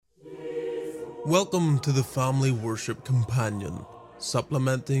Welcome to the Family Worship Companion,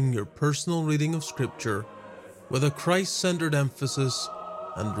 supplementing your personal reading of Scripture with a Christ-centered emphasis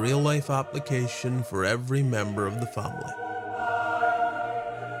and real-life application for every member of the family.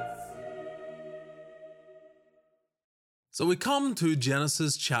 So we come to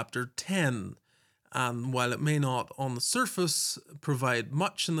Genesis chapter 10, and while it may not on the surface provide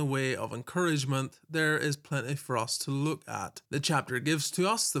much in the way of encouragement, there is plenty for us to look at. The chapter gives to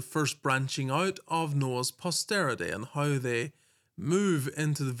us the first branching out of Noah's posterity and how they move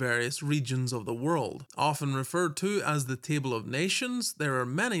into the various regions of the world. Often referred to as the Table of Nations, there are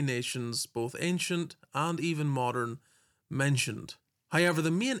many nations, both ancient and even modern, mentioned. However,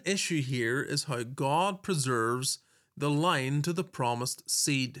 the main issue here is how God preserves the line to the promised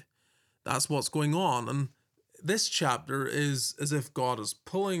seed. That's what's going on, and this chapter is as if God is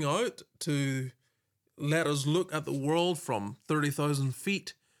pulling out to let us look at the world from 30,000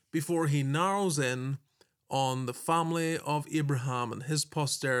 feet before he narrows in on the family of Abraham and his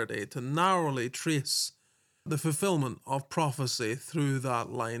posterity to narrowly trace the fulfillment of prophecy through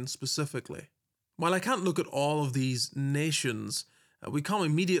that line specifically. While I can't look at all of these nations, we come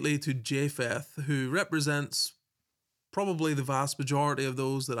immediately to Japheth, who represents probably the vast majority of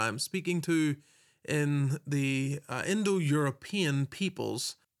those that I'm speaking to in the Indo-European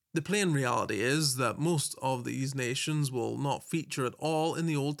peoples. The plain reality is that most of these nations will not feature at all in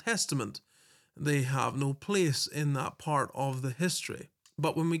the Old Testament. They have no place in that part of the history.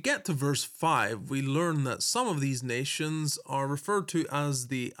 But when we get to verse 5, we learn that some of these nations are referred to as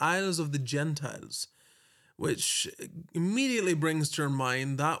the Isles of the Gentiles, which immediately brings to our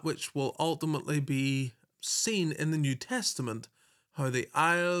mind that which will ultimately be seen in the New Testament, how the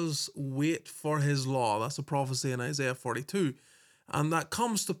isles wait for his law. That's a prophecy in Isaiah 42. And that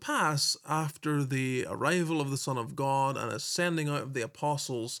comes to pass after the arrival of the Son of God and his sending out of the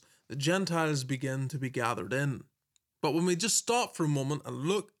apostles. The Gentiles begin to be gathered in. But when we just stop for a moment and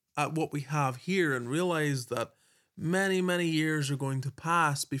look at what we have here and realize that many, many years are going to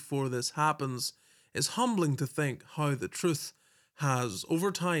pass before this happens, it's humbling to think how the truth has,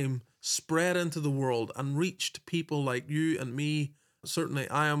 over time, spread into the world and reached people like you and me. Certainly,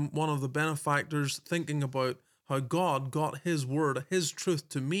 I am one of the benefactors thinking about how God got his word, his truth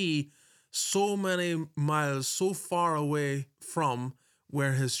to me so many miles, so far away from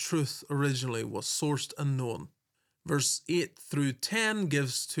where his truth originally was sourced and known. Verse 8 through 10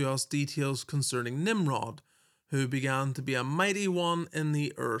 gives to us details concerning Nimrod, who began to be a mighty one in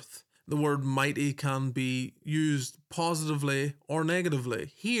the earth. The word mighty can be used positively or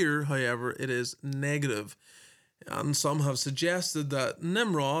negatively. Here, however, it is negative. And some have suggested that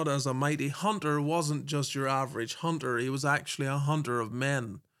Nimrod, as a mighty hunter, wasn't just your average hunter. He was actually a hunter of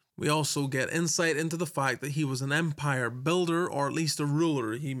men. We also get insight into the fact that he was an empire builder, or at least a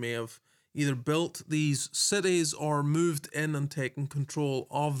ruler. He may have either built these cities or moved in and taken control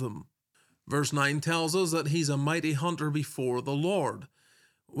of them. Verse 9 tells us that he's a mighty hunter before the Lord,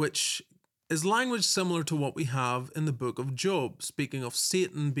 which is language similar to what we have in the book of Job, speaking of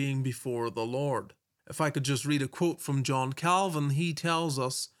Satan being before the Lord. If I could just read a quote from John Calvin, he tells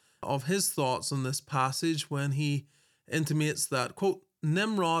us of his thoughts on this passage when he intimates that, quote,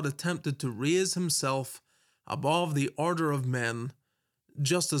 Nimrod attempted to raise himself above the order of men,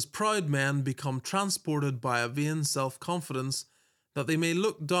 just as proud men become transported by a vain self-confidence that they may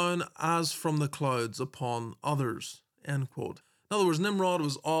look down as from the clouds upon others, end quote. In other words, Nimrod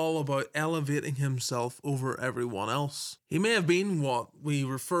was all about elevating himself over everyone else. He may have been what we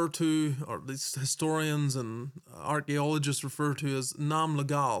refer to, or at least historians and archaeologists refer to as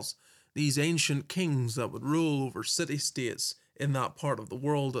Nam-Lagals, these ancient kings that would rule over city-states in that part of the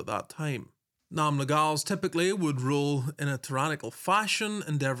world at that time. Nam-Lagals typically would rule in a tyrannical fashion,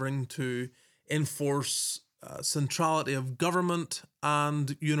 endeavouring to enforce centrality of government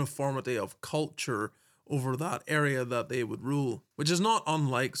and uniformity of culture over that area that they would rule, which is not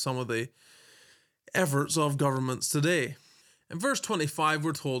unlike some of the efforts of governments today. In verse 25,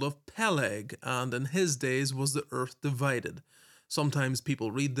 we're told of Peleg, and in his days was the earth divided. Sometimes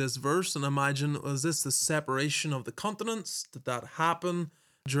people read this verse and imagine, was this the separation of the continents? Did that happen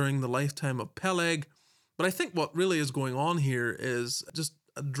during the lifetime of Peleg? But I think what really is going on here is just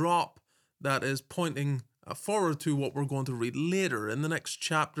a drop that is pointing forward to what we're going to read later in the next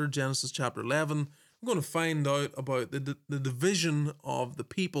chapter, Genesis chapter 11. We're going to find out about the division of the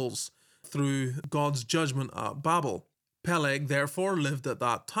peoples through God's judgment at Babel. Peleg, therefore, lived at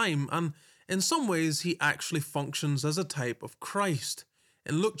that time, and in some ways he actually functions as a type of Christ.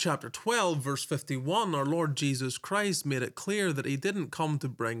 In Luke chapter 12, verse 51, our Lord Jesus Christ made it clear that he didn't come to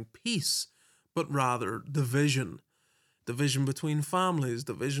bring peace, but rather division. division between families,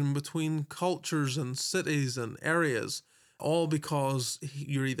 division between cultures and cities and areas, all because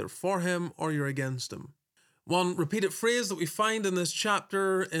you're either for him or you're against him. One repeated phrase that we find in this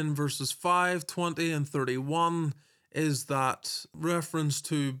chapter in verses 5, 20, and 31 is that reference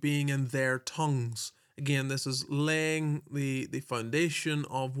to being in their tongues. Again, this is laying the foundation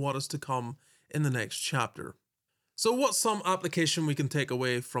of what is to come in the next chapter. So what's some application we can take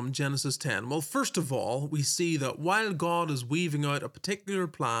away from Genesis 10? Well, first of all, we see that while God is weaving out a particular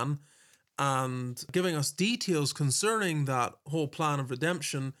plan and giving us details concerning that whole plan of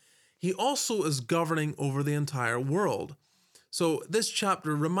redemption, he also is governing over the entire world. So this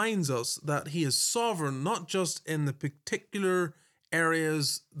chapter reminds us that he is sovereign, not just in the particular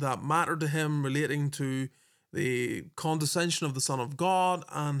areas that matter to him relating to the condescension of the Son of God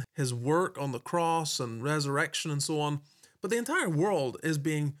and his work on the cross and resurrection and so on, but the entire world is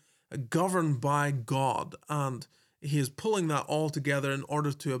being governed by God, and he is pulling that all together in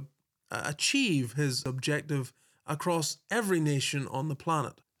order to achieve his objective across every nation on the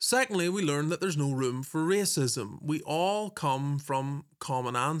planet. Secondly, we learn that there's no room for racism. We all come from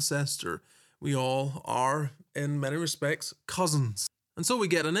common ancestor. We all are, in many respects, cousins. And so we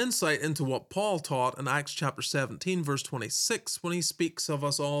get an insight into what Paul taught in Acts chapter 17, verse 26, when he speaks of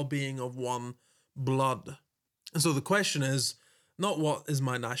us all being of one blood. And so the question is not what is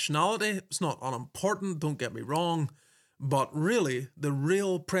my nationality. It's not unimportant, don't get me wrong. But really, the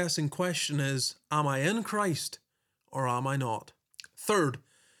real pressing question is, am I in Christ or am I not? Third,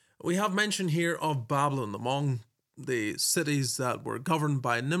 we have mention here of Babylon among the cities that were governed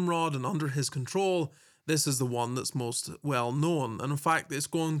by Nimrod and under his control. This is the one that's most well known. And in fact, it's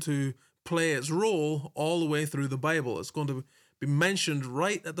going to play its role all the way through the Bible. It's going to be mentioned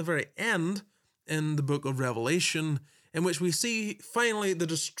right at the very end in the book of Revelation, in which we see finally the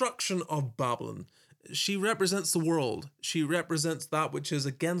destruction of Babylon. She represents the world. She represents that which is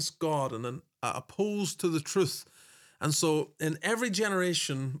against God and opposed to the truth. And so in every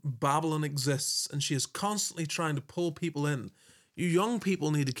generation, Babylon exists, and she is constantly trying to pull people in. You young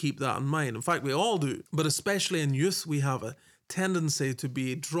people need to keep that in mind. In fact, we all do, but especially in youth, we have a tendency to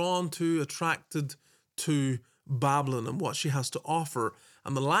be drawn to, attracted to Babylon and what she has to offer.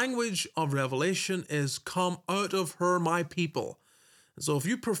 And the language of Revelation is, come out of her, my people. So if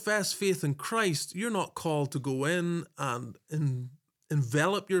you profess faith in Christ, you're not called to go in and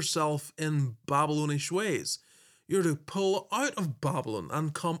envelop yourself in Babylonish ways. You're to pull out of Babylon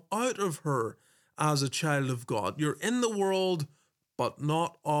and come out of her as a child of God. You're in the world, but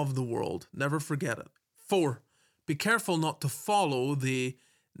not of the world. Never forget it. 4, be careful not to follow the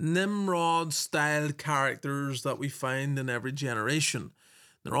Nimrod-style characters that we find in every generation.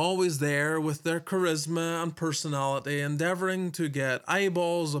 They're always there with their charisma and personality, endeavoring to get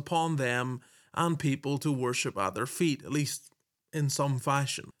eyeballs upon them and people to worship at their feet, at least in some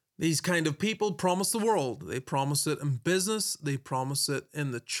fashion. These kind of people promise the world. They promise it in business, they promise it in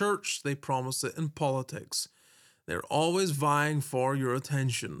the church, they promise it in politics. They're always vying for your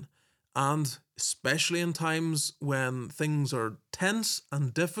attention. And especially in times when things are tense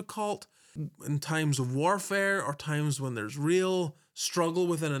and difficult, in times of warfare or times when there's real struggle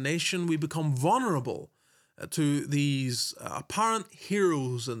within a nation, we become vulnerable to these apparent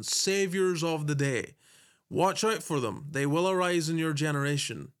heroes and saviors of the day. Watch out for them. They will arise in your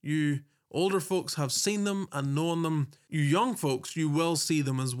generation. You older folks have seen them and known them. You young folks, you will see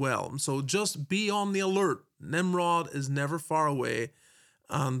them as well. And so just be on the alert. Nimrod is never far away,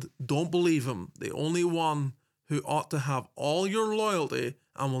 and don't believe him. The only one who ought to have all your loyalty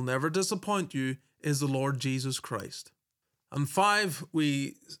and will never disappoint you is the Lord Jesus Christ. And 5,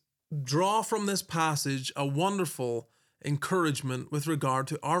 we draw from this passage a wonderful encouragement with regard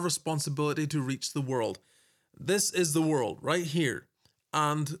to our responsibility to reach the world. This is the world right here.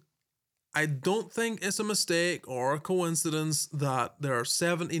 And I don't think it's a mistake or a coincidence that there are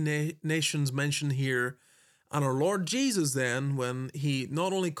 70 nations mentioned here. And our Lord Jesus then, when he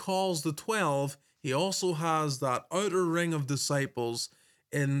not only calls the 12, he also has that outer ring of disciples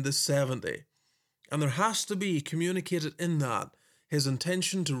in the 70. And there has to be communicated in that his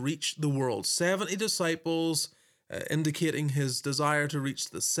intention to reach the world. 70 disciples, indicating his desire to reach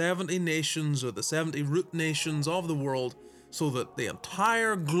the 70 nations or the 70 root nations of the world, so that the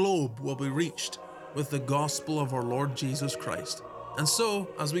entire globe will be reached with the gospel of our Lord Jesus Christ. And so,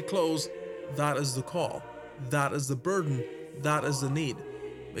 as we close, that is the call. That is the burden. That is the need.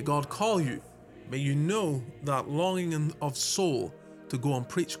 May God call you. May you know that longing of soul to go and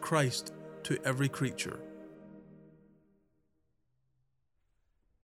preach Christ to every creature.